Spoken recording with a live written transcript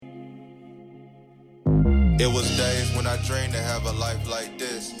It was days when I dreamed to have a life like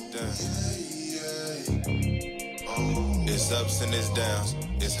this. It's ups and it's downs,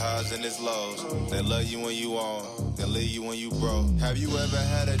 it's highs and it's lows. They love you when you on, they leave you when you broke. Have you ever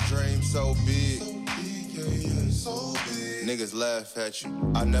had a dream so big? Niggas laugh at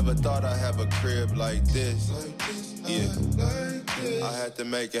you. I never thought I'd have a crib like this. Yeah, I had to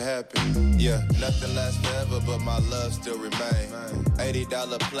make it happen. Yeah, nothing lasts forever, but my love still remain.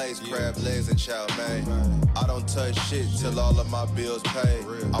 $80 plates, crab legs, and chow mein. I don't touch shit till all of my bills paid.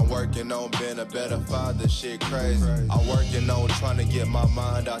 I'm working on being a better father, shit crazy. I'm working on trying to get my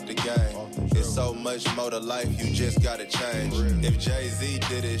mind out the game. It's so much more to life, you just gotta change. If Jay-Z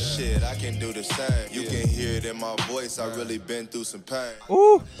did his shit, I can do the same. You can hear it in my voice, I really been through some pain.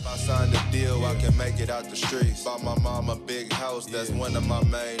 Ooh. If I signed a deal, I can make it out the streets. Bought my mom a big house, that's one of my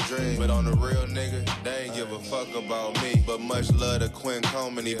main dreams. But on the real nigga, they ain't give a fuck about me. But much love to Quinn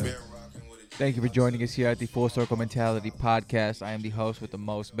Coleman, he been rocking with it. Thank you for joining us here at the Full Circle Mentality Podcast. I am the host with the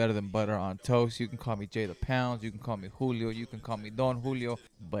most, better than butter on toast. You can call me Jay the Pounds. You can call me Julio. You can call me Don Julio.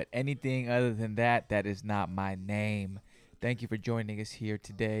 But anything other than that, that is not my name. Thank you for joining us here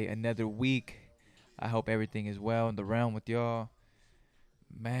today. Another week. I hope everything is well in the realm with y'all.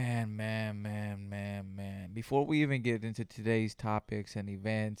 Man. Before we even get into today's topics and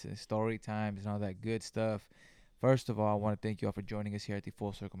events and story times and all that good stuff, first of all, I want to thank you all for joining us here at the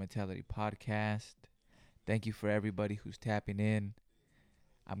Full Circle Mentality Podcast. Thank you for everybody who's tapping in.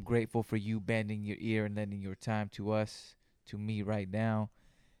 I'm grateful for you bending your ear and lending your time to us, to me right now.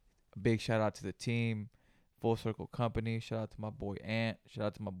 A big shout out to the team, Full Circle Company. Shout out to my boy Ant. Shout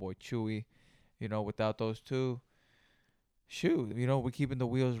out to my boy Chewy. You know, without those two, shoot, you know, we're keeping the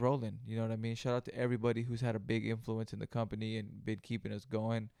wheels rolling. You know what I mean? Shout out to everybody who's had a big influence in the company and been keeping us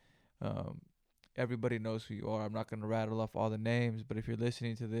going. Everybody knows who you are. I'm not going to rattle off all the names, but if you're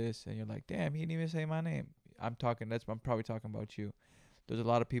listening to this and you're like, damn, he didn't even say my name. I'm probably talking about you. There's a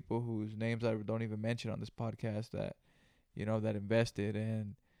lot of people whose names I don't even mention on this podcast that, you know, that invested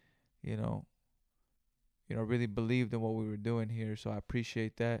and, you know, really believed in what we were doing here. So I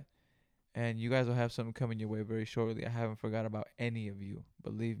appreciate that. And you guys will have something coming your way very shortly. I haven't forgot about any of you.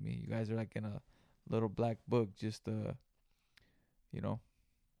 Believe me, you guys are like in a little black book, just for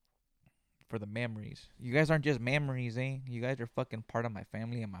the memories. You guys aren't just memories, eh? You guys are fucking part of my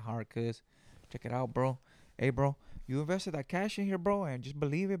family and my heart, cuz. Check it out, bro. Hey, bro, you invested that cash in here, bro, and just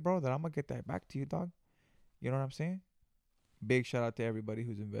believe it, bro, that I'm gonna get that back to you, dog. You know what I'm saying? Big shout out to everybody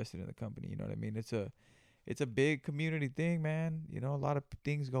who's invested in the company. You know what I mean? It's a big community thing, man. You know, a lot of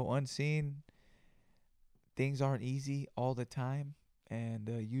things go unseen. Things aren't easy all the time. And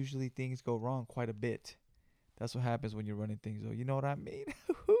usually things go wrong quite a bit. That's what happens when you're running things, though. You know what I mean?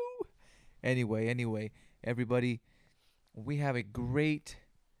 Anyway, everybody, we have a great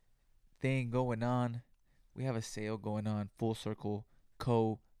thing going on. We have a sale going on,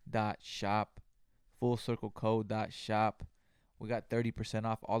 fullcircleco.shop. Fullcircleco.shop. We got 30%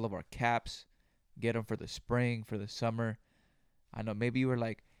 off all of our caps. Get them for the spring, for the summer. I know maybe you were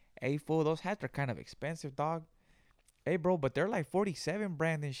like, hey, fool, those hats are kind of expensive, dog. Hey, bro, but they're like 47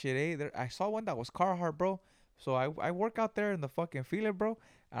 brand and shit, eh? I saw one that was Carhartt, bro. So I work out there in the fucking field, bro.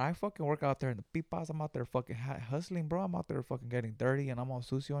 And I fucking work out there in the pipas. I'm out there fucking hustling, bro. I'm out there fucking getting dirty and I'm all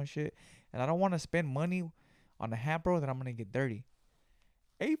sucio and shit. And I don't want to spend money on a hat, bro, that I'm going to get dirty.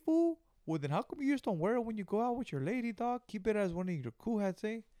 Hey, fool, well, then how come you just don't wear it when you go out with your lady, dog? Keep it as one of your cool hats,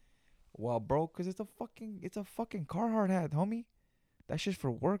 eh? Well, bro, cause it's a fucking Carhartt hat, homie. That shit's for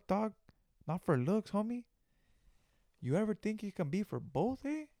work, dog. Not for looks, homie. You ever think you can be for both,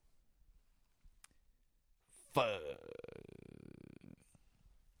 eh? Fuck.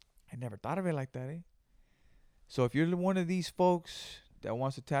 I never thought of it like that, eh? So if you're one of these folks that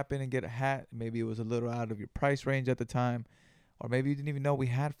wants to tap in and get a hat, maybe it was a little out of your price range at the time, or maybe you didn't even know we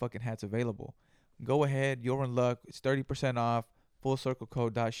had fucking hats available. Go ahead, you're in luck. It's 30% off.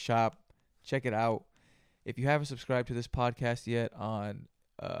 Fullcircleco.shop. Check it out. If you haven't subscribed to this podcast yet on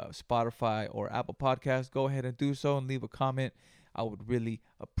Spotify or Apple Podcasts, go ahead and do so and leave a comment. I would really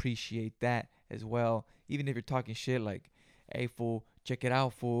appreciate that as well. Even if you're talking shit like, hey, fool, check it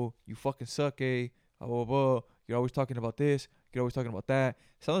out, fool. You fucking suck, eh? You're always talking about this. You're always talking about that.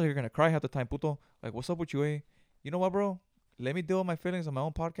 Sounds like you're going to cry half the time, puto. Like, what's up with you, eh? You know what, bro? Let me deal with my feelings on my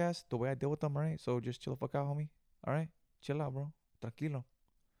own podcast the way I deal with them, right? So just chill the fuck out, homie. All right? Chill out, bro. Tranquilo.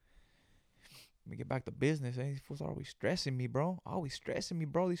 Let me get back to business, eh? These fools are always stressing me, bro. Always stressing me,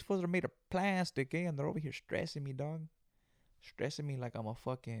 bro. These fools are made of plastic, eh? And they're over here stressing me, dog. Stressing me like I'm a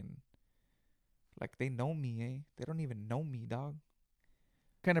fucking... Like they know me, eh? They don't even know me, dog.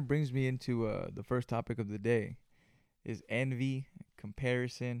 Kind of brings me into the first topic of the day. Is envy,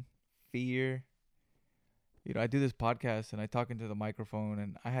 comparison, fear. I do this podcast and I talk into the microphone,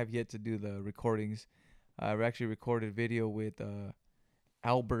 and I have yet to do the recordings. I've actually recorded video with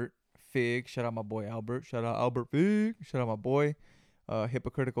Albert Fig. Shout out my boy Albert. Shout out Albert Fig. Shout out my boy.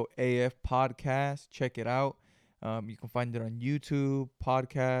 Hypocritical AF podcast. Check it out. You can find it on YouTube,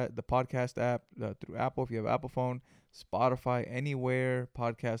 the podcast app through Apple if you have an Apple phone, Spotify, anywhere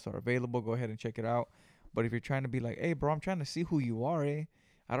podcasts are available. Go ahead and check it out. But if you're trying to be like, hey, bro, I'm trying to see who you are, eh?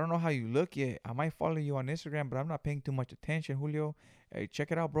 I don't know how you look yet. I might follow you on Instagram, but I'm not paying too much attention, Julio. Hey,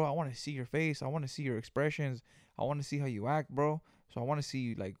 check it out, bro. I want to see your face. I want to see your expressions. I want to see how you act, bro. So I want to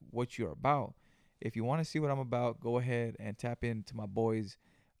see like what you're about. If you want to see what I'm about, go ahead and tap into my boy's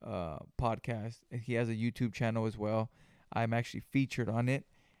podcast. He has a YouTube channel as well. I'm actually featured on it,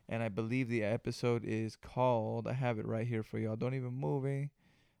 and I believe the episode is called, I have it right here for y'all. Don't even move, eh?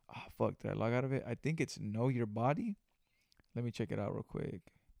 Oh, fuck, did I log out of it? I think it's Know Your Body. Let me check it out real quick.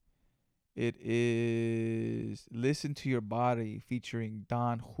 It is Listen to Your Body featuring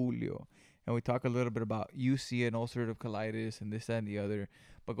Don Julio. And we talk a little bit about UC and ulcerative colitis and this, that, and the other.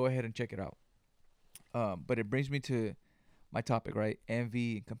 But go ahead and check it out. But it brings me to my topic, right?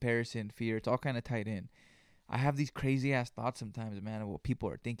 Envy, comparison, fear. It's all kind of tied in. I have these crazy ass thoughts sometimes, man, of what people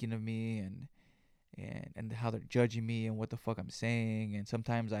are thinking of me and how they're judging me and what the fuck I'm saying. And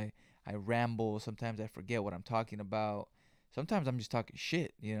sometimes I ramble. Sometimes I forget what I'm talking about. Sometimes I'm just talking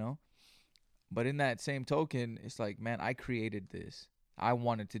shit, But in that same token, it's like, man, I created this. I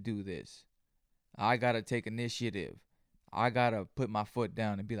wanted to do this. I got to take initiative. I got to put my foot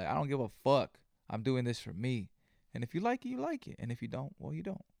down and be like, I don't give a fuck. I'm doing this for me. And if you like it, you like it. And if you don't, well, you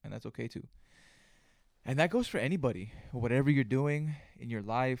don't. And that's okay too. And that goes for anybody. Whatever you're doing in your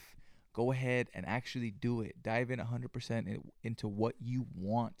life, go ahead and actually do it. Dive in 100% into what you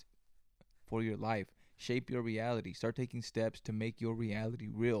want for your life. Shape your reality. Start taking steps to make your reality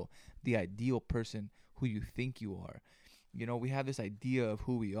real. The ideal person who you think you are. We have this idea of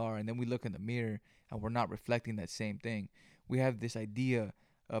who we are, and then we look in the mirror and we're not reflecting that same thing. We have this idea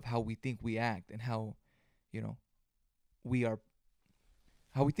of how we think we act and how, we are,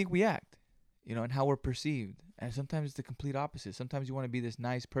 how we think we act, and how we're perceived. And sometimes it's the complete opposite. Sometimes you want to be this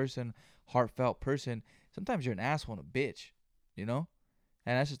nice person, heartfelt person. Sometimes you're an asshole and a bitch, and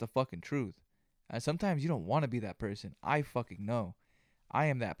that's just the fucking truth. And sometimes you don't want to be that person. I fucking know. I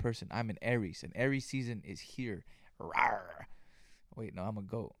am that person. I'm an Aries, and Aries season is here. Rawr. Wait, no, I'm a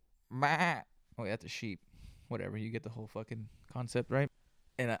goat. Wait, that's a sheep. Whatever, you get the whole fucking concept, right?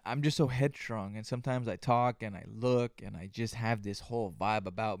 And I'm just so headstrong, and sometimes I talk and I look and I just have this whole vibe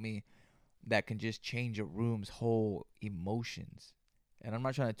about me that can just change a room's whole emotions. And I'm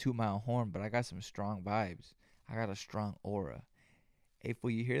not trying to toot my own horn, but I got some strong vibes. I got a strong aura. Hey,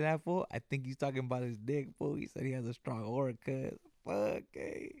 fool, you hear that, fool? I think he's talking about his dick, fool. He said he has a strong aura, cuz. Fuck,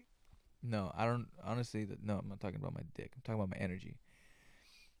 hey. No, I don't, honestly, no, I'm not talking about my dick. I'm talking about my energy.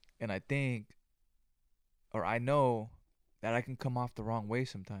 And I think, or I know that I can come off the wrong way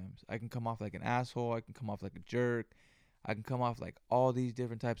sometimes. I can come off like an asshole. I can come off like a jerk. I can come off like all these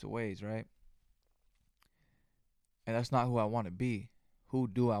different types of ways, right? And that's not who I want to be. Who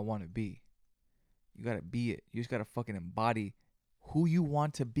do I want to be? You got to be it. You just got to fucking embody who you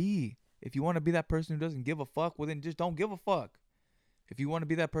want to be. If you want to be that person who doesn't give a fuck, well, then just don't give a fuck. If you want to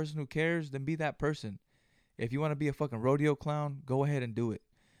be that person who cares, then be that person. If you want to be a fucking rodeo clown, go ahead and do it.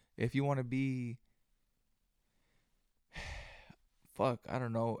 If you want to be, I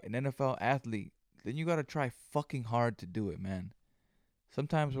don't know, an NFL athlete, then you got to try fucking hard to do it, man.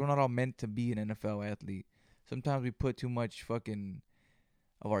 Sometimes we're not all meant to be an NFL athlete. Sometimes we put too much fucking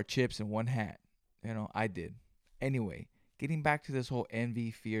of our chips in one hat. I did. Anyway, getting back to this whole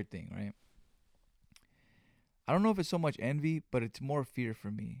envy, fear thing, right? I don't know if it's so much envy, but it's more fear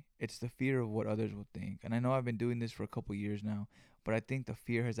for me. It's the fear of what others will think. And I know I've been doing this for a couple years now, but I think the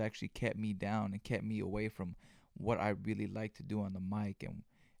fear has actually kept me down and kept me away from what I really like to do on the mic and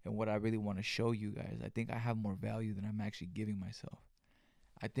what I really want to show you guys. I think I have more value than I'm actually giving myself.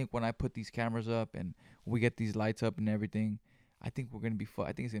 I think when I put these cameras up and we get these lights up and everything, I think we're going to be fun.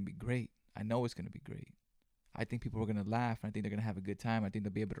 I think it's going to be great. I know it's going to be great. I think people are going to laugh, and I think they're going to have a good time. I think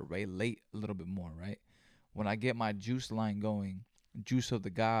they'll be able to relate a little bit more, right? When I get my juice line going, Juice of the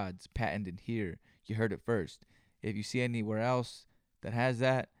Gods, patented here, you heard it first. If you see anywhere else that has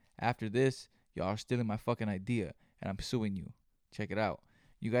that, after this, y'all are stealing my fucking idea, and I'm suing you. Check it out.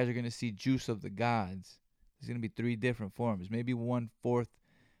 You guys are going to see Juice of the Gods. There's going to be 3 different forms. Maybe 1/4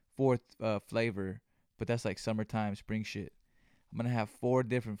 flavor, but that's like summertime, spring shit. I'm going to have 4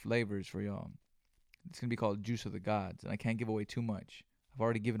 different flavors for y'all. It's going to be called Juice of the Gods, and I can't give away too much. I've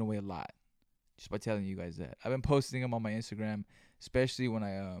already given away a lot just by telling you guys that. I've been posting them on my Instagram, especially when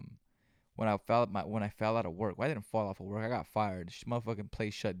when I fell out of work. Well, I didn't fall off of work. I got fired. This motherfucking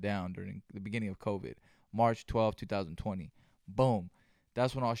place shut down during the beginning of COVID, March 12, 2020. Boom.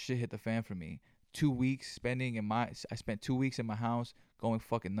 That's when all shit hit the fan for me. 2 weeks I spent 2 weeks in my house going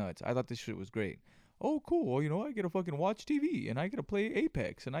fucking nuts. I thought this shit was great. Oh, cool. Well, I get to fucking watch TV and I get to play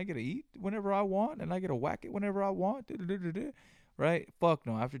Apex and I get to eat whenever I want and I get to whack it whenever I want. Right? Fuck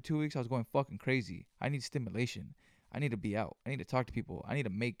no. After 2 weeks, I was going fucking crazy. I need stimulation. I need to be out. I need to talk to people. I need to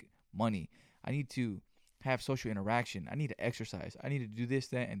make money. I need to have social interaction. I need to exercise. I need to do this,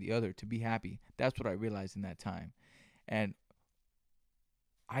 that, and the other to be happy. That's what I realized in that time. And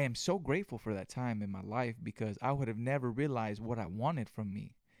I am so grateful for that time in my life because I would have never realized what I wanted from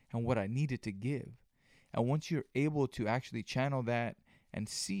me and what I needed to give. And once you're able to actually channel that and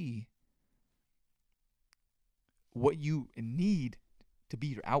see what you need to be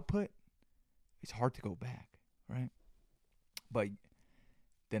your output, it's hard to go back, right? But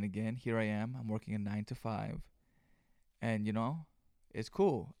then again, here I am. I'm working a 9 to 5. And, it's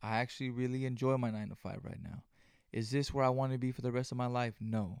cool. I actually really enjoy my 9 to 5 right now. Is this where I want to be for the rest of my life?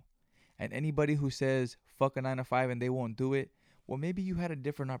 No. And anybody who says, fuck a 9 to 5 and they won't do it, well, maybe you had a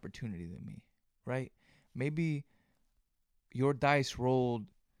different opportunity than me, right? Maybe your dice rolled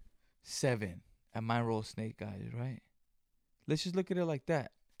 7 and mine rolled snake eyes, right? Let's just look at it like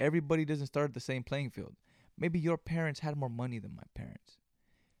that. Everybody doesn't start at the same playing field. Maybe your parents had more money than my parents.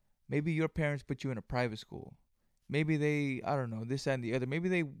 Maybe your parents put you in a private school. Maybe they, I don't know, this and the other. Maybe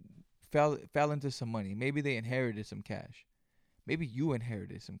they fell into some money. Maybe they inherited some cash. Maybe you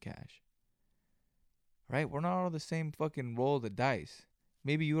inherited some cash. Right? We're not all the same fucking roll of the dice.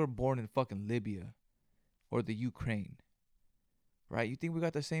 Maybe you were born in fucking Libya or the Ukraine. Right? You think we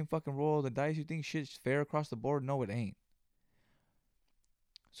got the same fucking roll of the dice? You think shit's fair across the board? No, it ain't.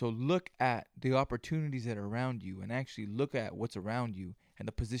 So look at the opportunities that are around you and actually look at what's around you and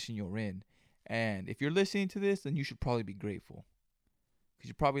the position you're in. And if you're listening to this, then you should probably be grateful. Because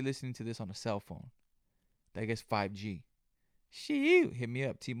you're probably listening to this on a cell phone that gets 5G. Shit, hit me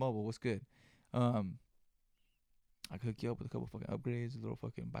up, T-Mobile. What's good? I could hook you up with a couple fucking upgrades, a little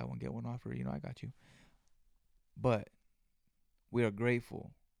fucking buy one get one offer. I got you. But we are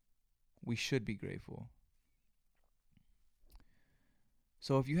grateful. We should be grateful.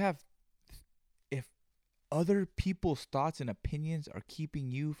 So if other people's thoughts and opinions are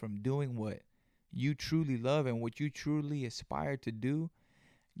keeping you from doing what you truly love and what you truly aspire to do,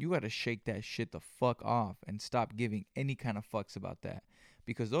 you got to shake that shit the fuck off and stop giving any kind of fucks about that.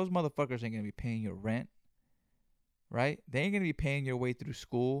 Because those motherfuckers ain't going to be paying your rent, right? They ain't going to be paying your way through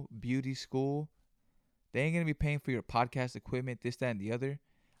school, beauty school. They ain't going to be paying for your podcast equipment, this, that, and the other.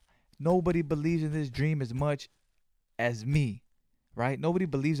 Nobody believes in this dream as much as me, right? Nobody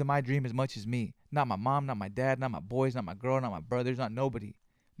believes in my dream as much as me. Not my mom, not my dad, not my boys, not my girl, not my brothers, not nobody.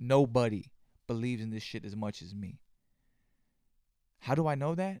 Nobody believes in this shit as much as me. How do I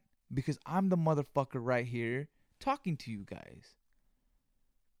know that? Because I'm the motherfucker right here talking to you guys.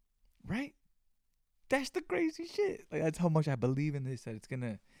 Right? That's the crazy shit. Like, that's how much I believe in this, that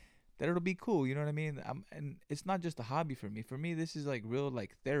it'll be cool. You know what I mean? And it's not just a hobby for me. For me, this is like real,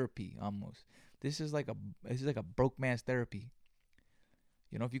 like therapy almost. This is like a broke man's therapy.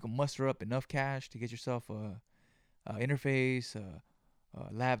 If you can muster up enough cash to get yourself a interface, a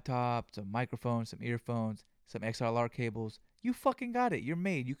laptop, some microphones, some earphones, some XLR cables, you fucking got it. You're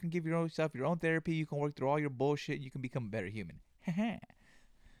made. You can give yourself your own therapy. You can work through all your bullshit. You can become a better human.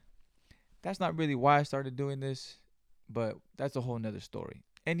 That's not really why I started doing this, but that's a whole nother story.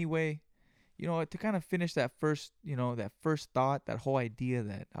 Anyway, to kind of finish that first thought, that whole idea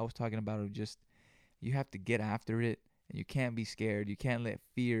that I was talking about of just, you have to get after it and you can't be scared. You can't let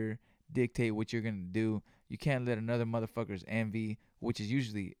fear dictate what you're going to do. You can't let another motherfucker's envy, which is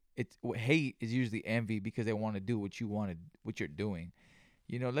usually, hate is usually envy because they want to do what you're doing.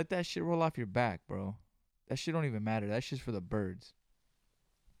 Let that shit roll off your back, bro. That shit don't even matter. That shit's for the birds.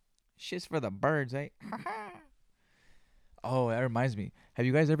 Shit's for the birds, eh? Oh, that reminds me. Have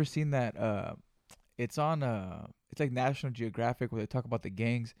you guys ever seen that? It's on, it's like National Geographic where they talk about the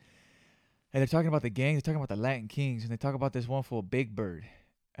gangs. And they're talking about the gangs, they're talking about the Latin Kings, and they talk about this one fool, Big Bird.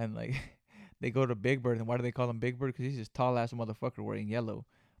 And like, they go to Big Bird, and why do they call him Big Bird? Because he's this tall ass motherfucker wearing yellow.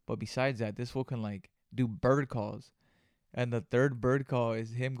 But besides that, this fool can like do bird calls. And the third bird call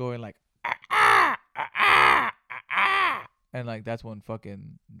is him going like, ah, ah, ah, ah, ah. And like, that's when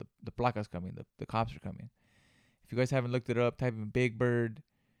fucking the placa's coming, the cops are coming. If you guys haven't looked it up, type in Big Bird,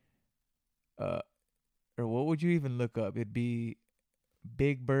 or what would you even look up? It'd be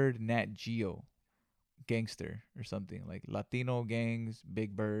Big Bird Nat Geo gangster or something like Latino gangs,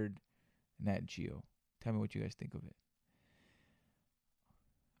 Big Bird, Nat Geo. Tell me what you guys think of it.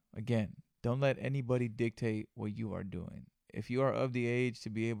 Again, Don't let anybody dictate what you are doing. If you are of the age to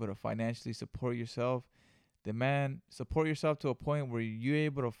be able to financially support yourself, then man, support yourself to a point where you're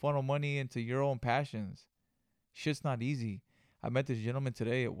able to funnel money into your own passions. Shit's not easy. I met this gentleman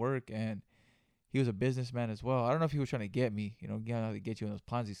today at work, and he was a businessman as well. I don't know if he was trying to get me. You know how they get you in those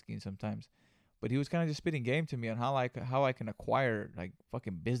Ponzi schemes sometimes. But he was kind of just spitting game to me on how I can acquire like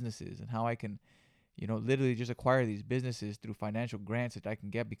fucking businesses, and how I can, literally just acquire these businesses through financial grants that I can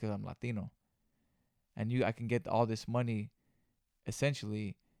get because I'm Latino. And I can get all this money,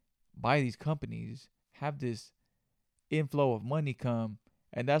 essentially, buy these companies, have this inflow of money come,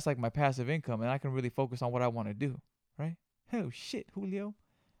 and that's like my passive income, and I can really focus on what I want to do, right? Oh shit, Julio,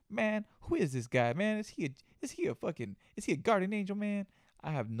 man, who is this guy, man? Is he a guardian angel, man?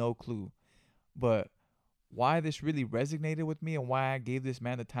 I have no clue, but why this really resonated with me and why I gave this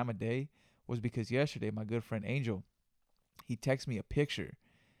man the time of day was because yesterday my good friend Angel, he texted me a picture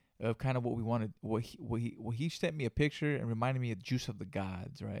of kind of what we wanted. He sent me a picture and reminded me of Juice of the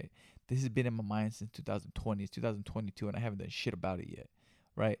Gods, right? This has been in my mind since 2020. It's 2022, and I haven't done shit about it yet,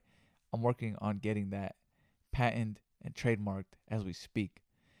 right? I'm working on getting that patented and trademarked as we speak.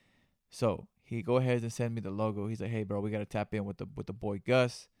 So he go ahead and send me the logo. He's like, "Hey, bro, we gotta tap in with the boy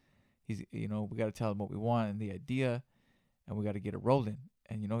Gus. We gotta tell him what we want and the idea, and we gotta get it rolling."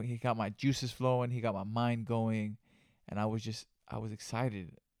 And he got my juices flowing. He got my mind going, and I was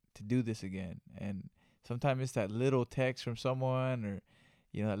excited to do this again. And sometimes it's that little text from someone, or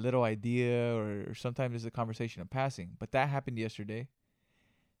that little idea, or sometimes it's a conversation in passing. But that happened yesterday.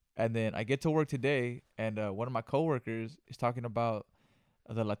 And then I get to work today, and one of my coworkers is talking about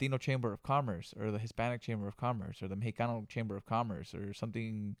the Latino Chamber of Commerce, or the Hispanic Chamber of Commerce, or the Mexicano Chamber of Commerce, or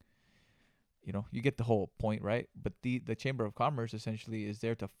something. You get the whole point, right? But the Chamber of Commerce essentially is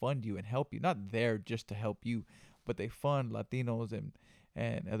there to fund you and help you. Not there just to help you, but they fund Latinos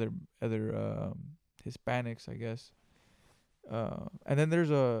and other Hispanics, I guess. And then there's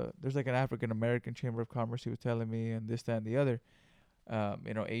like an African American Chamber of Commerce, he was telling me, and this, that, and the other.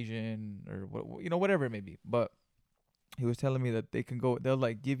 Asian, or whatever it may be. But he was telling me that they'll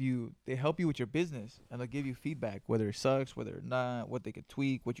like they help you with your business, and they'll give you feedback, whether it sucks, whether it not, what they could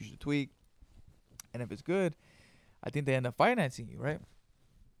tweak, what you should tweak. And if it's good, I think they end up financing you, right?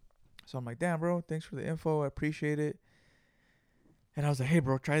 So I'm like, damn, bro, thanks for the info. I appreciate it. And I was like, hey,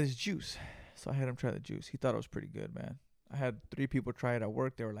 bro, try this juice. So I had him try the juice. He thought it was pretty good, man. I had 3 people try it at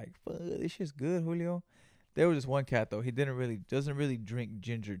work. They were like, fuck, this shit's good, Julio. There was this one cat, though. He doesn't really drink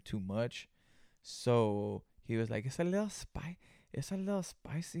ginger too much. So he was like, it's a little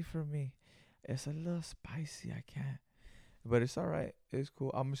spicy for me. It's a little spicy. I can't. But it's all right. It's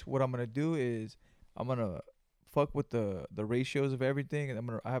cool. What I'm going to do is I'm going to fuck with the ratios of everything, and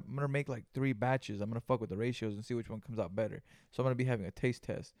I'm gonna make like 3 batches. I'm gonna fuck with the ratios and see which one comes out better. So I'm gonna be having a taste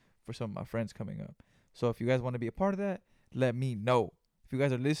test for some of my friends coming up. So if you guys want to be a part of that, let me know. If you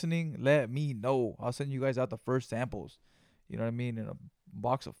guys are listening, let me know. I'll send you guys out the first samples. You know what I mean? In a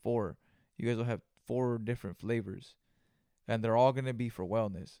box of 4. You guys will have 4 different flavors, and they're all gonna be for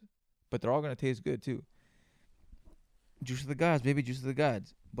wellness, but they're all gonna taste good too. Juice of the gods, baby, juice of the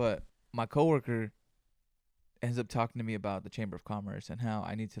gods. But my coworker ends up talking to me about the Chamber of Commerce and how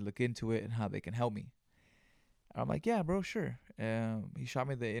I need to look into it and how they can help me. I'm like, yeah, bro, sure. He shot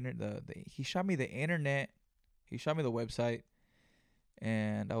me he shot me the internet. He shot me the website,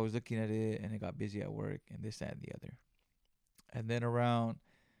 and I was looking at it, and it got busy at work, and this, that, and the other. And then around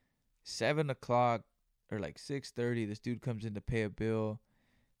 7:00 or like 6:30, this dude comes in to pay a bill.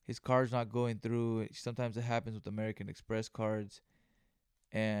 His card's not going through. Sometimes it happens with American Express cards.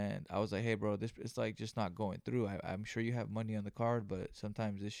 And I was like, hey, bro, it's like just not going through. I'm sure you have money on the card, but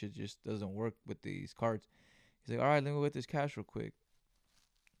sometimes this shit just doesn't work with these cards. He's like, all right, let me go get this cash real quick.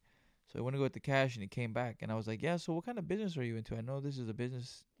 So I went to go get the cash, and he came back. And I was like, yeah, so what kind of business are you into? I know this is a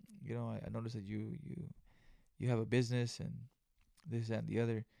business. I noticed that you have a business and this, that, and the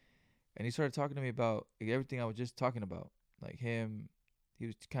other. And he started talking to me about everything I was just talking about. Like him, he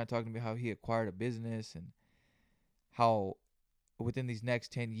was kind of talking to me how he acquired a business and how within these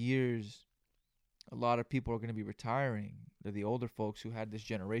next 10 years, a lot of people are going to be retiring. They're the older folks who had this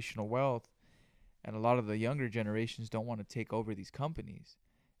generational wealth, and a lot of the younger generations don't want to take over these companies.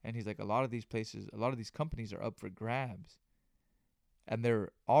 And he's like, a lot of these companies are up for grabs, and they're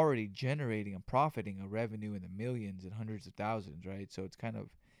already generating and profiting a revenue in the millions and hundreds of thousands, right? So it's kind of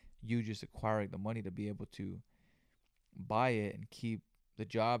you just acquiring the money to be able to buy it and keep the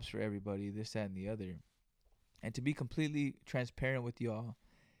jobs for everybody, this, that, and the other. And to be completely transparent with y'all,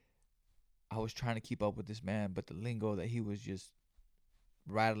 I was trying to keep up with this man, but the lingo that he was just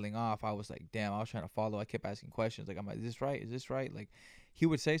rattling off, I was like, damn, I was trying to follow. I kept asking questions. Like, I'm like, is this right? Is this right? Like, he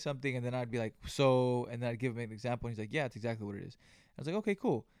would say something, and then I'd be like, so, and then I'd give him an example, and he's like, yeah, it's exactly what it is. I was like, okay,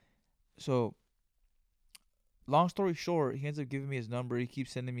 cool. So, long story short, he ends up giving me his number. He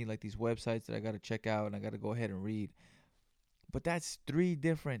keeps sending me like these websites that I got to check out and I got to go ahead and read. But that's 3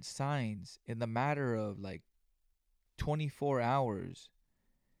 different signs in the matter of like 24 hours,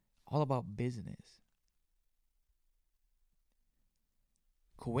 all about business.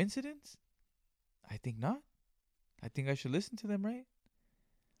 Coincidence? I think not. I think I should listen to them, right?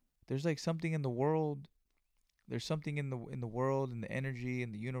 There's like something in the world. There's something in the world, in the energy,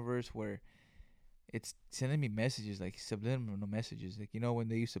 in the universe where it's sending me messages, like subliminal messages. Like, you know, when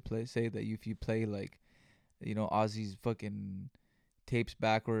they used to say that if you play like, you know, Ozzy's fucking tapes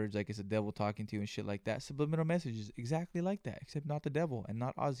backwards, like it's a devil talking to you and shit like that. Subliminal messages, exactly like that, except not the devil and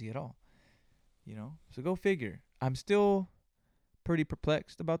not Ozzy at all. You know, so go figure. I'm still pretty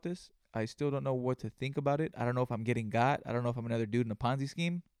perplexed about this. I still don't know what to think about it. I don't know if I'm getting got. I don't know if I'm another dude in a Ponzi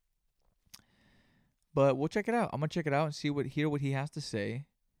scheme. But we'll check it out. I'm gonna check it out and hear what he has to say,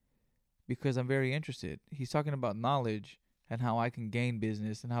 because I'm very interested. He's talking about knowledge and how I can gain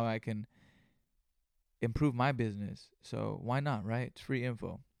business and how I can improve my business. So why not, right? It's free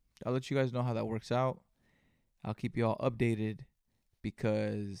info. I'll let you guys know how that works out. I'll keep you all updated,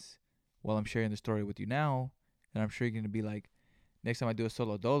 because while I'm sharing the story with you now, and I'm sure you're going to be like, next time I do a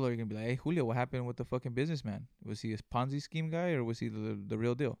solo dolo, you're going to be like, hey, Julio, what happened with the fucking businessman? Was he a Ponzi scheme guy or was he the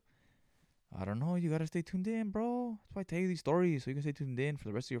real deal? I don't know. You got to stay tuned in, bro. That's why I tell you these stories, so you can stay tuned in for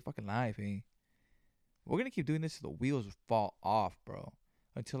the rest of your fucking life, eh? We're going to keep doing this till the wheels fall off, bro.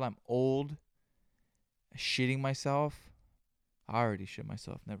 Until I'm old, shitting myself. I already shit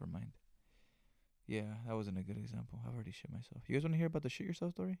myself. Never mind. Yeah, that wasn't a good example. I already shit myself. You guys want to hear about the shit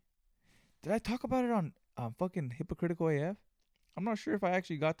yourself story? Did I talk about it on fucking Hypocritical AF? I'm not sure if I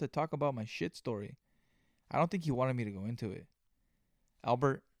actually got to talk about my shit story. I don't think he wanted me to go into it.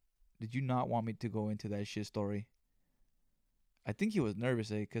 Albert, did you not want me to go into that shit story? I think he was nervous,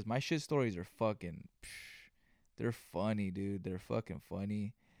 because my shit stories are fucking... they're funny, dude. They're fucking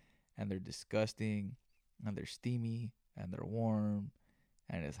funny. And they're disgusting. And they're steamy. And they're warm.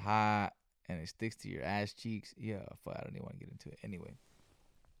 And it's hot. And it sticks to your ass cheeks. Yeah, fuck, I don't even want to get into it. Anyway.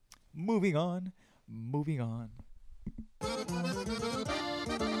 Moving on.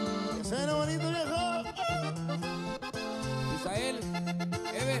 Suena bonito, viejo. Isael,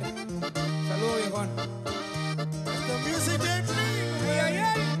 Ever, saludo viejón. The music makes me. Ay, ay,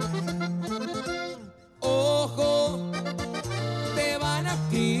 ay. Ojo, te van a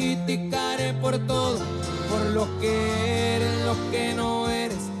criticar por todo, por lo que eres, lo que no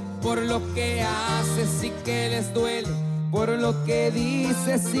eres, por lo que haces y que les duele, por lo que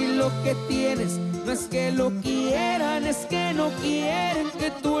dices y lo que tienes. No es que lo quieran, es que no quieren que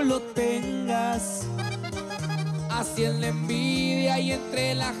tú lo tengas. Así es la envidia y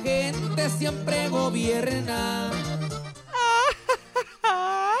entre la gente siempre gobierna.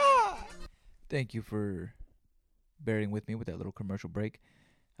 Thank you for bearing with me with that little commercial break.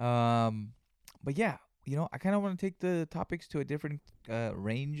 But yeah, you know, I kind of want to take the topics to a different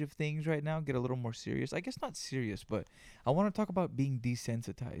range of things right now, get a little more serious. I guess not serious, but I want to talk about being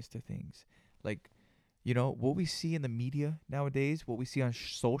desensitized to things. Like, you know, what we see in the media nowadays, what we see on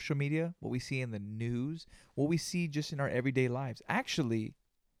social media, what we see in the news, what we see just in our everyday lives. Actually,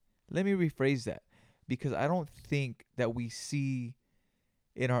 let me rephrase that, because I don't think that we see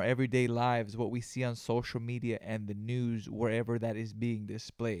in our everyday lives what we see on social media and the news, wherever that is being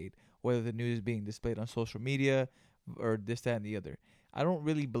displayed, whether the news is being displayed on social media or this, that, and the other. I don't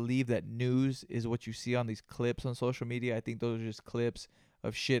really believe that news is what you see on these clips on social media. I think those are just clips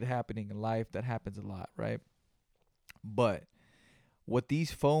of shit happening in life that happens a lot, right? But what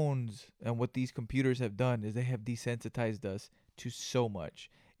these phones and what these computers have done is they have desensitized us to so much.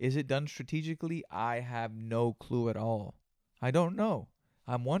 Is it done strategically? I have no clue at all. I don't know.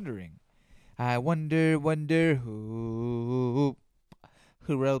 I'm wondering. I wonder who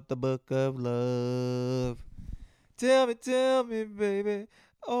wrote the book of love. Tell me, baby.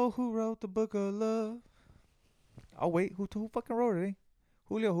 Oh, who wrote the book of love? Oh, wait. Who fucking wrote it, eh?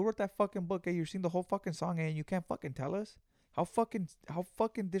 Julio, who wrote that fucking book? Hey, you've seen the whole fucking song, and you can't fucking tell us? How fucking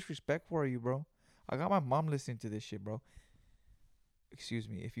disrespectful are you, bro? I got my mom listening to this shit, bro. Excuse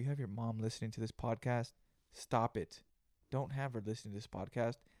me. If you have your mom listening to this podcast, stop it. Don't have her listening to this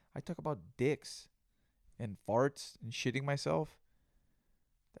podcast. I talk about dicks and farts and shitting myself.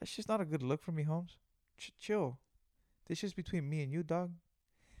 That's just not a good look for me, Holmes. Chill. This is between me and you, dog.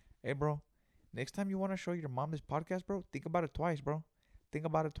 Hey, bro. Next time you want to show your mom this podcast, bro, think about it twice, bro. Think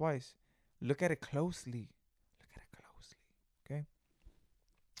about it twice. Look at it closely. Okay?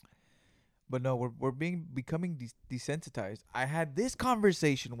 But no, we're becoming desensitized. I had this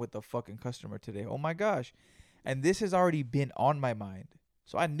conversation with a fucking customer today. Oh my gosh. And this has already been on my mind.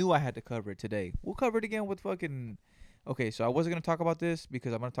 So I knew I had to cover it today. We'll cover it again with fucking. Okay, so I wasn't going to talk about this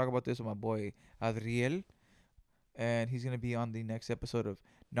because I'm going to talk about this with my boy Adriel. And he's going to be on the next episode of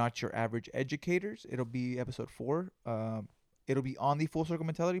Not Your Average Educators. It'll be episode 4. It'll be on the Full Circle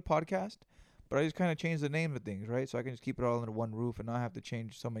Mentality podcast. But I just kind of changed the name of things, right? So I can just keep it all under one roof and not have to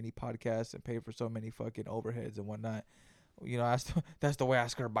change so many podcasts and pay for so many fucking overheads and whatnot. You know, that's the way I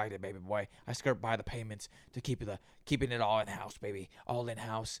skirt by it, baby boy. I skirt by the payments to keeping it all in house, baby. All in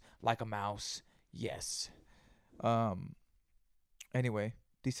house, like a mouse. Yes. Anyway,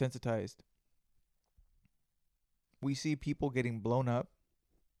 desensitized. We see people getting blown up.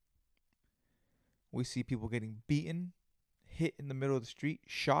 We see people getting beaten, hit in the middle of the street,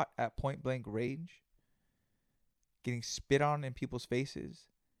 shot at point blank range, getting spit on in people's faces,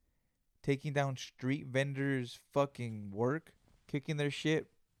 taking down street vendors' fucking work, kicking their shit,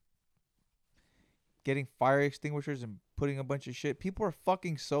 getting fire extinguishers and putting a bunch of shit. People are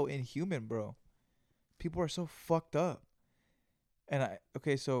fucking so inhuman, bro. People are so fucked up. And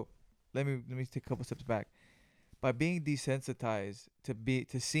so let me take a couple steps back. By being desensitized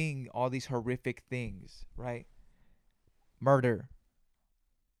to seeing all these horrific things, right? Murder,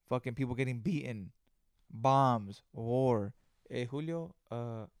 fucking people getting beaten, bombs, war. Hey Julio,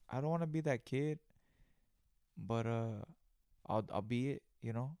 I don't want to be that kid, but I'll be it.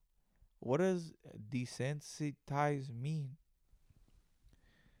 You know, what does desensitize mean?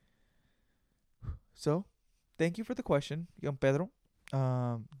 So, thank you for the question, young Pedro.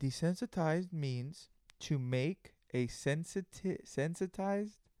 Desensitized means to make a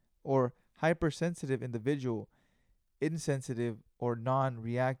sensitized or hypersensitive individual insensitive or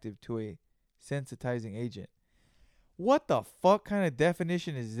non-reactive to a sensitizing agent. What the fuck kind of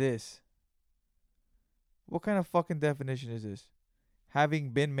definition is this? What kind of fucking definition is this?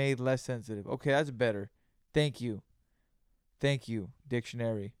 Having been made less sensitive. Okay, that's better. Thank you. Thank you,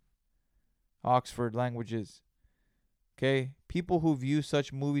 dictionary. Oxford Languages. Okay? People who view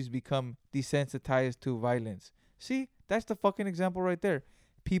such movies become desensitized to violence. See? That's the fucking example right there.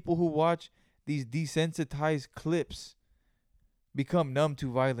 People who watch these desensitized clips become numb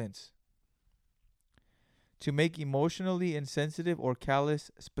to violence. To make emotionally insensitive or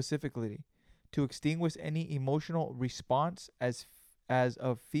callous specifically. To extinguish any emotional response as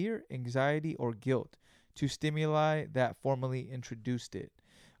of fear, anxiety, or guilt. To stimuli that formally introduced it.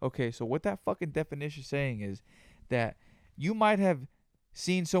 Okay, so what that fucking definition is saying is that you might have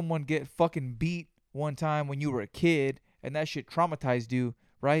seen someone get fucking beat one time when you were a kid and that shit traumatized you,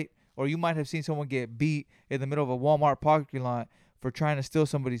 right? Or you might have seen someone get beat in the middle of a Walmart parking lot for trying to steal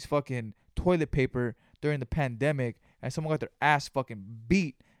somebody's fucking toilet paper during the pandemic and someone got their ass fucking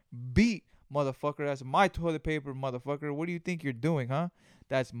beat, motherfucker. That's my toilet paper, motherfucker. What do you think you're doing, huh?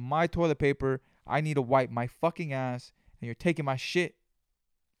 That's my toilet paper. I need to wipe my fucking ass and you're taking my shit.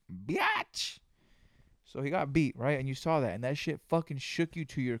 Biatch. So he got beat, right? And you saw that. And that shit fucking shook you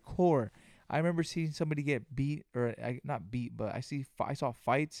to your core. I remember seeing somebody get beat, or not beat, but I saw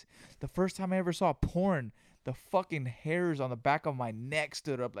fights. The first time I ever saw porn, the fucking hairs on the back of my neck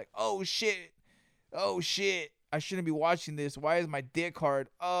stood up like, oh shit. I shouldn't be watching this. Why is my dick hard?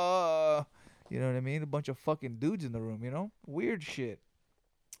 You know what I mean? A bunch of fucking dudes in the room, you know? Weird shit.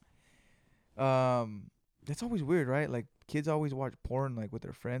 That's always weird, right? Like, kids always watch porn, like, with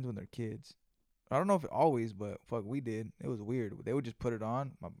their friends when they're kids. I don't know if it always, but fuck, we did. It was weird. They would just put it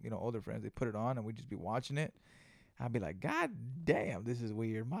on. My, older friends, they put it on, and we'd just be watching it. I'd be like, God damn, this is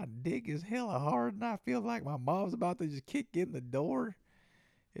weird. My dick is hella hard, and I feel like my mom's about to just kick in the door.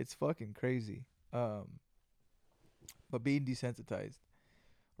 It's fucking crazy. But being desensitized,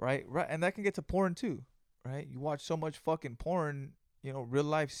 right? And that can get to porn too, right? You watch so much fucking porn, real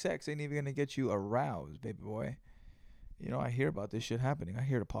life sex ain't even gonna get you aroused, baby boy. I hear about this shit happening. I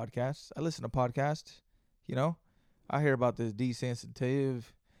hear the podcasts. I listen to podcasts. I hear about this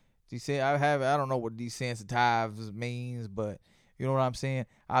desensitive. I don't know what desensitize means, but you know what I'm saying?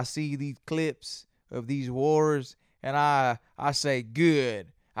 I see these clips of these wars, and I say good.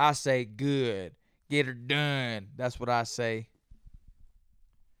 I say good. Get her done. That's what I say.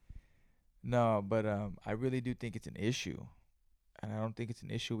 No, but I really do think it's an issue, and I don't think it's an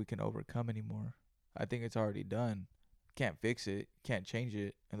issue we can overcome anymore. I think it's already done. Can't fix it, can't change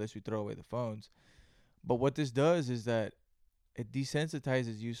it unless we throw away the phones. But what this does is that it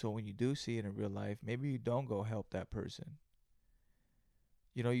desensitizes you, so when you do see it in real life, maybe you don't go help that person.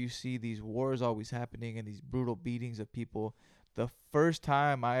 You see these wars always happening and these brutal beatings of people. The first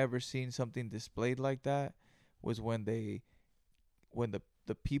time I ever seen something displayed like that was when the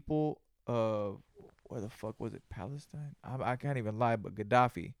people where the fuck was it? Palestine? I can't even lie, but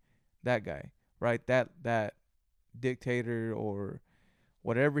Gaddafi, that guy, right? That dictator or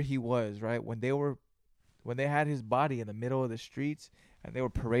whatever he was, right? When they had his body in the middle of the streets and they were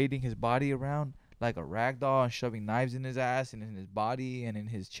parading his body around like a rag doll and shoving knives in his ass and in his body and in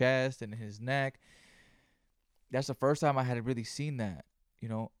his chest and in his neck. That's the first time I had really seen that,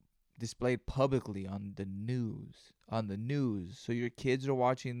 displayed publicly on the news. On the news. So your kids are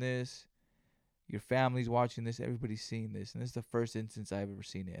watching this, your family's watching this, everybody's seeing this. And this is the first instance I've ever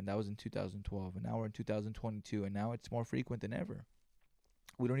seen it. And that was in 2012. And now we're in 2022. And now it's more frequent than ever.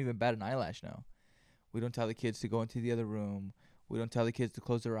 We don't even bat an eyelash now. We don't tell the kids to go into the other room. We don't tell the kids to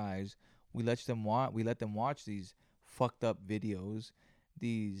close their eyes. We let them watch these fucked up videos,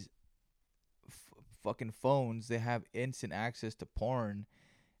 these fucking phones. They have instant access to porn,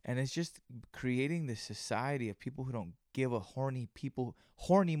 and it's just creating this society of people who don't give a horny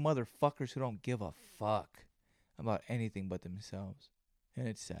motherfuckers who don't give a fuck about anything but themselves, and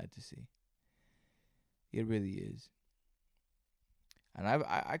it's sad to see. It really is. And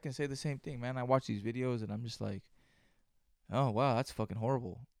I can say the same thing, man. I watch these videos and I'm just like, oh, wow, that's fucking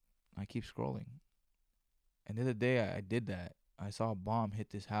horrible. I keep scrolling. And the other day I did that. I saw a bomb hit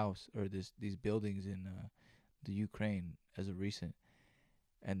this house or these buildings in the Ukraine as of recent.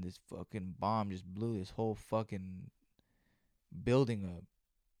 And this fucking bomb just blew this whole fucking building up.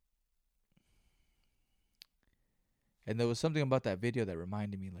 And there was something about that video that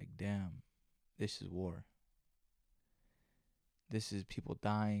reminded me, like, damn, this is war. This is people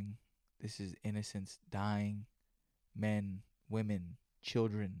dying. This is innocents dying. Men, women,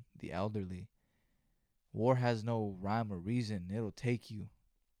 children, the elderly. War has no rhyme or reason. It'll take you.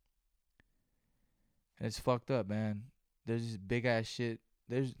 And it's fucked up, man. There's this big ass shit.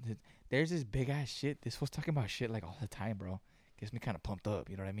 There's this big ass shit. This was talking about shit like all the time, bro. Gets me kind of pumped up.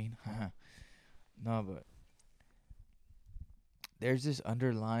 You know what I mean? No, but there's this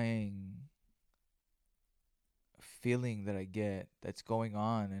underlying feeling that I get that's going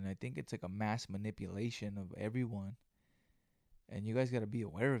on, and I think it's like a mass manipulation of everyone, and you guys got to be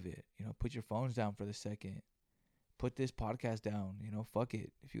aware of it. Put your phones down for the second. Put this podcast down. Fuck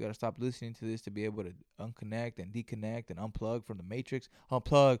it. If you got to stop listening to this to be able to unconnect and deconnect and unplug from the matrix,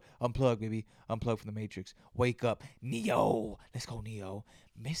 unplug, baby, unplug from the matrix. Wake up, Neo. Let's go, Neo.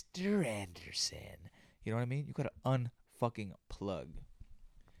 Mr. Anderson. You know what I mean? You got to unfucking plug,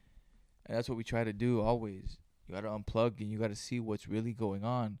 and that's what we try to do always. You got to unplug and you got to see what's really going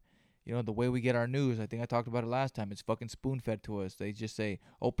on. The way we get our news, I think I talked about it last time, it's fucking spoon-fed to us. They just say,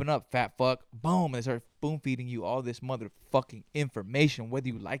 open up, fat fuck. Boom. And they start spoon-feeding you all this motherfucking information, whether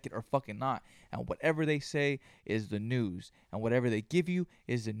you like it or fucking not. And whatever they say is the news. And whatever they give you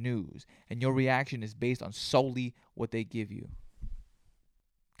is the news. And your reaction is based on solely what they give you.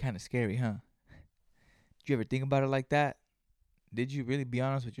 Kind of scary, huh? Did you ever think about it like that? Did you really be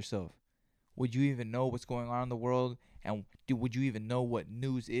honest with yourself? Would you even know what's going on in the world? And would you even know what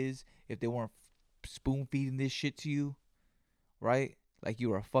news is if they weren't spoon-feeding this shit to you? Right? Like you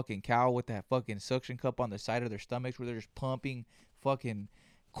were a fucking cow with that fucking suction cup on the side of their stomachs where they're just pumping fucking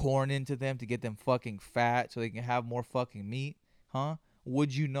corn into them to get them fucking fat so they can have more fucking meat. Huh?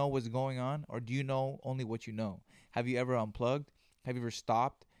 Would you know what's going on? Or do you know only what you know? Have you ever unplugged? Have you ever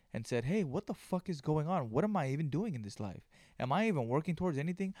stopped and said, hey, what the fuck is going on? What am I even doing in this life? Am I even working towards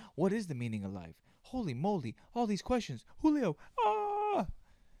anything? What is the meaning of life? Holy moly, all these questions. Julio,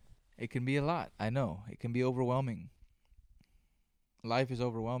 It can be a lot, I know. It can be overwhelming. Life is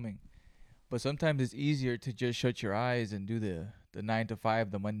overwhelming. But sometimes it's easier to just shut your eyes and do the 9 to 5,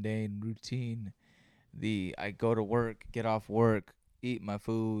 the mundane routine. I go to work, get off work, eat my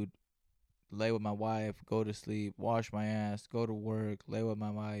food, lay with my wife, go to sleep, wash my ass, go to work, lay with my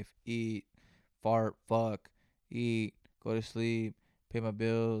wife, eat, fart, fuck, eat, go to sleep, pay my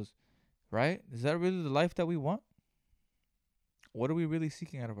bills, right? Is that really the life that we want? What are we really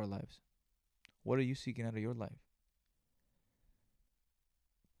seeking out of our lives? What are you seeking out of your life?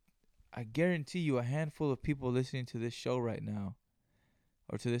 I guarantee you a handful of people listening to this show right now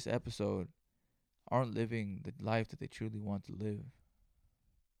or to this episode aren't living the life that they truly want to live.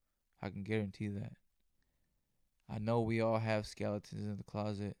 I can guarantee that. I know we all have skeletons in the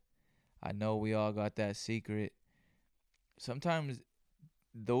closet. I know we all got that secret. Sometimes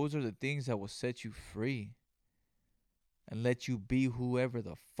those are the things that will set you free and let you be whoever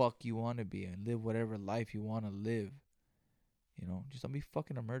the fuck you want to be and live whatever life you want to live. Just don't be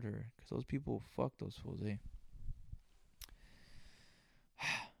fucking a murderer, because those people, fuck those fools, eh?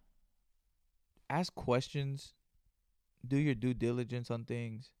 Ask questions. Do your due diligence on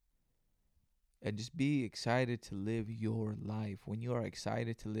things. And just be excited to live your life. When you are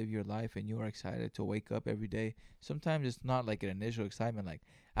excited to live your life and you are excited to wake up every day, sometimes it's not like an initial excitement like,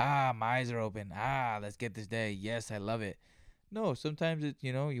 my eyes are open. Let's get this day. Yes, I love it. No, sometimes it's,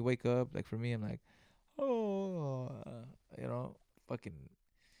 you wake up. Like for me, I'm like, oh, fucking,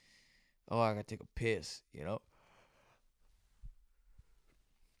 I gotta take a piss.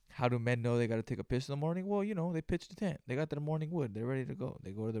 How do men know they gotta take a piss in the morning? Well, they pitch the tent. They got their morning wood. They're ready to go.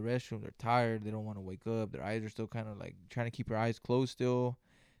 They go to the restroom. They're tired. They don't want to wake up. Their eyes are still kind of like trying to keep your eyes closed still,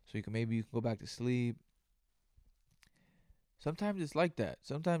 so you can go back to sleep. Sometimes it's like that.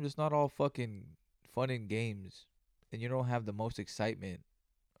 Sometimes it's not all fucking fun and games, and you don't have the most excitement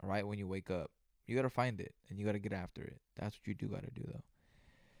right when you wake up. You gotta find it and you gotta get after it. That's what you do gotta do though.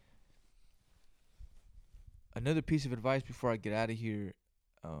 Another piece of advice before I get out of here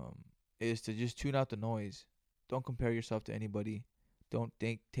is to just tune out the noise. Don't compare yourself to anybody. Don't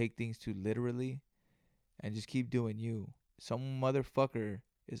take things too literally, and just keep doing you. Some motherfucker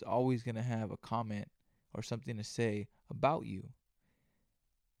is always gonna have a comment or something to say about you.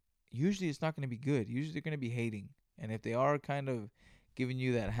 Usually it's not gonna be good. Usually they're gonna be hating, and if they are kind of giving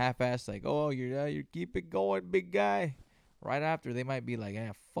you that half-ass like, oh, you're keep it going, big guy. Right after they might be like,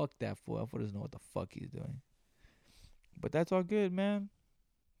 fuck that fool. That fool doesn't know what the fuck he's doing. But that's all good, man.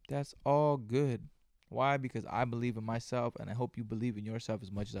 That's all good. Why? Because I believe in myself, and I hope you believe in yourself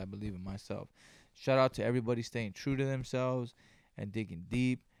as much as I believe in myself. Shout out to everybody staying true to themselves and digging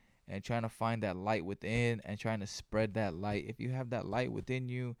deep and trying to find that light within and trying to spread that light. If you have that light within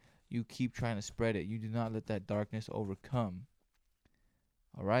you, you keep trying to spread it. You do not let that darkness overcome.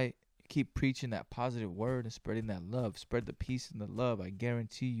 All right? Keep preaching that positive word and spreading that love. Spread the peace and the love. I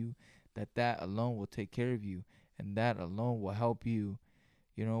guarantee you that alone will take care of you, and that alone will help you,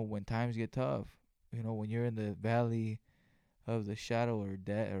 when times get tough. When you're in the valley of the shadow or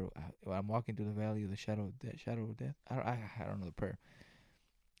death, or I'm walking through the valley of the shadow of death. I don't know the prayer.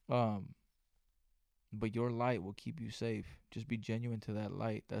 But your light will keep you safe. Just be genuine to that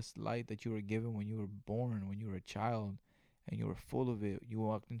light. That's light that you were given when you were born, when you were a child, and you were full of it. You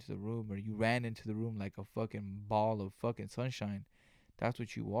walked into the room, or you ran into the room like a fucking ball of fucking sunshine. That's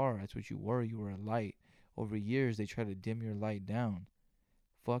what you are. That's what you were. You were a light. Over years, they try to dim your light down.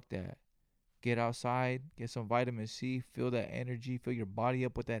 Fuck that. Get outside, get some vitamin C, feel that energy, fill your body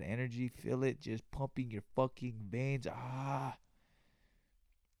up with that energy, feel it just pumping your fucking veins.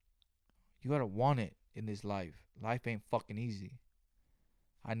 You gotta want it in this life. Life ain't fucking easy.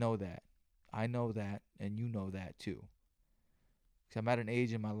 I know that. And you know that too. Because I'm at an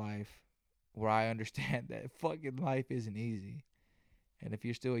age in my life where I understand that fucking life isn't easy. And if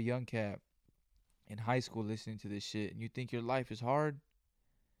you're still a young cat in high school listening to this shit and you think your life is hard,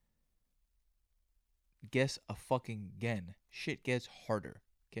 guess again. Shit gets harder,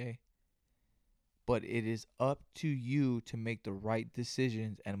 okay? But it is up to you to make the right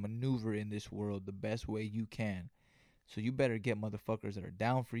decisions and maneuver in this world the best way you can. So you better get motherfuckers that are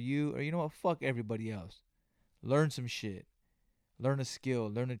down for you, or you know what? Fuck everybody else. Learn some shit. Learn a skill.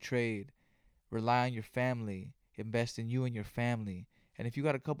 Learn a trade. Rely on your family. Invest in you and your family. And if you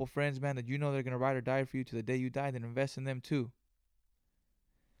got a couple friends, man, that you know they're going to ride or die for you to the day you die, then invest in them too.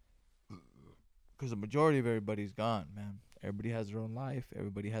 Because the majority of everybody's gone, man. Everybody has their own life.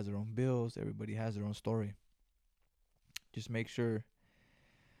 Everybody has their own bills. Everybody has their own story. Just make sure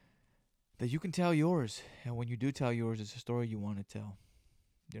that you can tell yours. And when you do tell yours, it's a story you want to tell.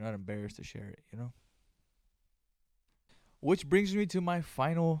 You're not embarrassed to share it, Which brings me to my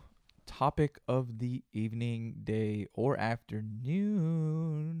final topic of the evening, day, or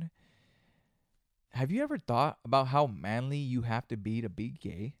afternoon. Have you ever thought about how manly you have to be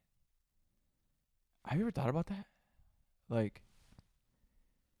gay? Have you ever thought about that? Like,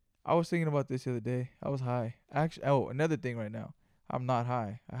 I was thinking about this the other day. I was high. Actually, another thing right now. I'm not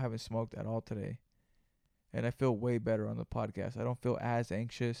high. I haven't smoked at all today. And I feel way better on the podcast. I don't feel as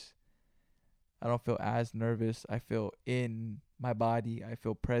anxious. I don't feel as nervous. I feel in my body. I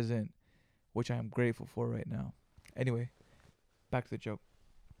feel present, which I am grateful for right now. Anyway, back to the joke.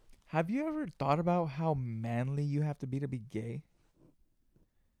 Have you ever thought about how manly you have to be gay?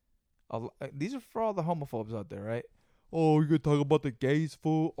 These are for all the homophobes out there, right? Oh, you're gonna talk about the gays,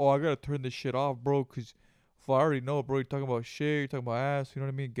 fool? Oh, I gotta turn this shit off, bro, because if I already know, bro, you're talking about shit, you're talking about ass, you know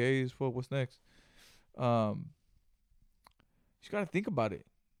what I mean? Gays, fool, what's next? You just gotta think about it.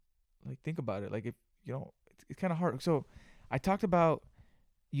 Think about it. If, it's kind of hard. So, I talked about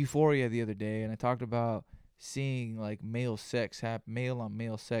Euphoria the other day, and I talked about seeing, male on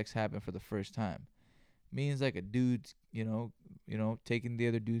male sex happen for the first time. Means a dude's, taking the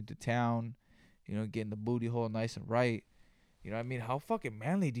other dude to town, getting the booty hole nice and right. You know what I mean? How fucking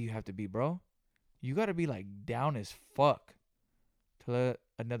manly do you have to be, bro? you gotta be like down as fuck to let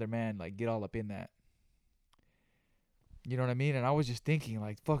another man like get all up in that. You know what I mean? And I was just thinking,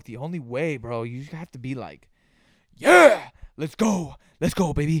 like, fuck, the only way, bro, you have to be like, yeah, let's go,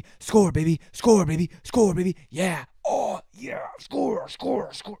 baby, score, baby, score, baby, score, baby, yeah, oh, yeah, score,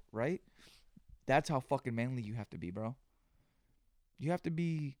 right? That's how fucking manly you have to be, bro. You have to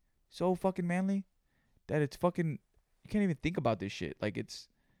be so fucking manly that it's fucking, you can't even think about this shit. Like, it's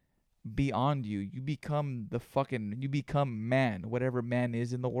beyond you. You become man. Whatever man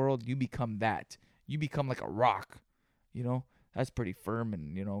is in the world, you become that. You become like a rock. You know, that's pretty firm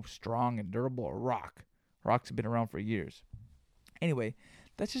and, you know, strong and durable. A rock. Rocks have been around for years. Anyway,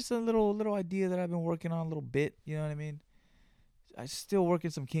 that's just a little idea that I've been working on a little bit. You know what I mean? I'm still working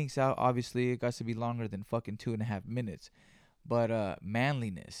some kinks out. Obviously, it got to be longer than fucking 2.5 minutes. But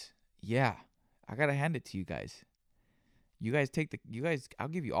manliness, yeah, I gotta hand it to you guys. You guys, I'll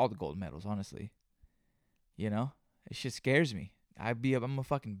give you all the gold medals, honestly. You know, it shit scares me. I'm a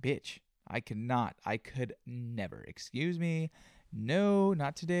fucking bitch. I could never. Excuse me. No,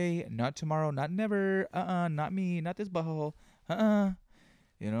 not today, not tomorrow, not never. Not me, not this butthole.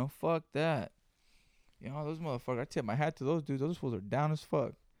 You know, fuck that. You know, those motherfuckers, I tip my hat to those dudes. Those fools are down as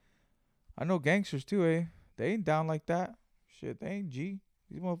fuck. I know gangsters too, eh? They ain't down like that. Shit, they ain't G.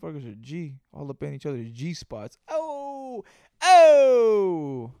 These motherfuckers are G. All up in each other's G spots. Oh!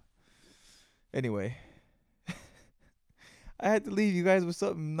 Anyway. I had to leave you guys with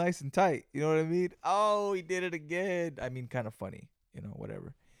something nice and tight. You know what I mean? Oh, he did it again. I mean, kind of funny. You know,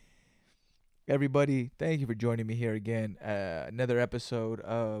 whatever. Everybody, thank you for joining me here again. Another episode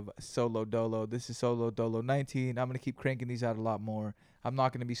of Solo Dolo. This is Solo Dolo 19. I'm going to keep cranking these out a lot more. I'm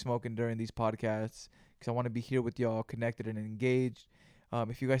not going to be smoking during these podcasts because I want to be here with y'all, connected and engaged.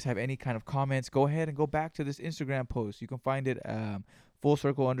 If you guys have any kind of comments, go ahead and go back to this Instagram post. You can find it full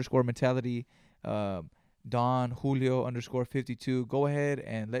circle _ mentality. Don Julio _52. Go ahead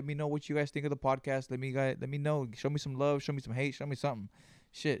and let me know what you guys think of the podcast. Let me know. Show me some love. Show me some hate. Show me something.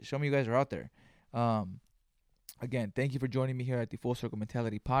 Shit. Show me you guys are out there. Again, thank you for joining me here at the Full Circle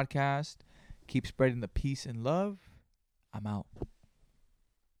Mentality podcast. Keep spreading the peace and love. I'm out.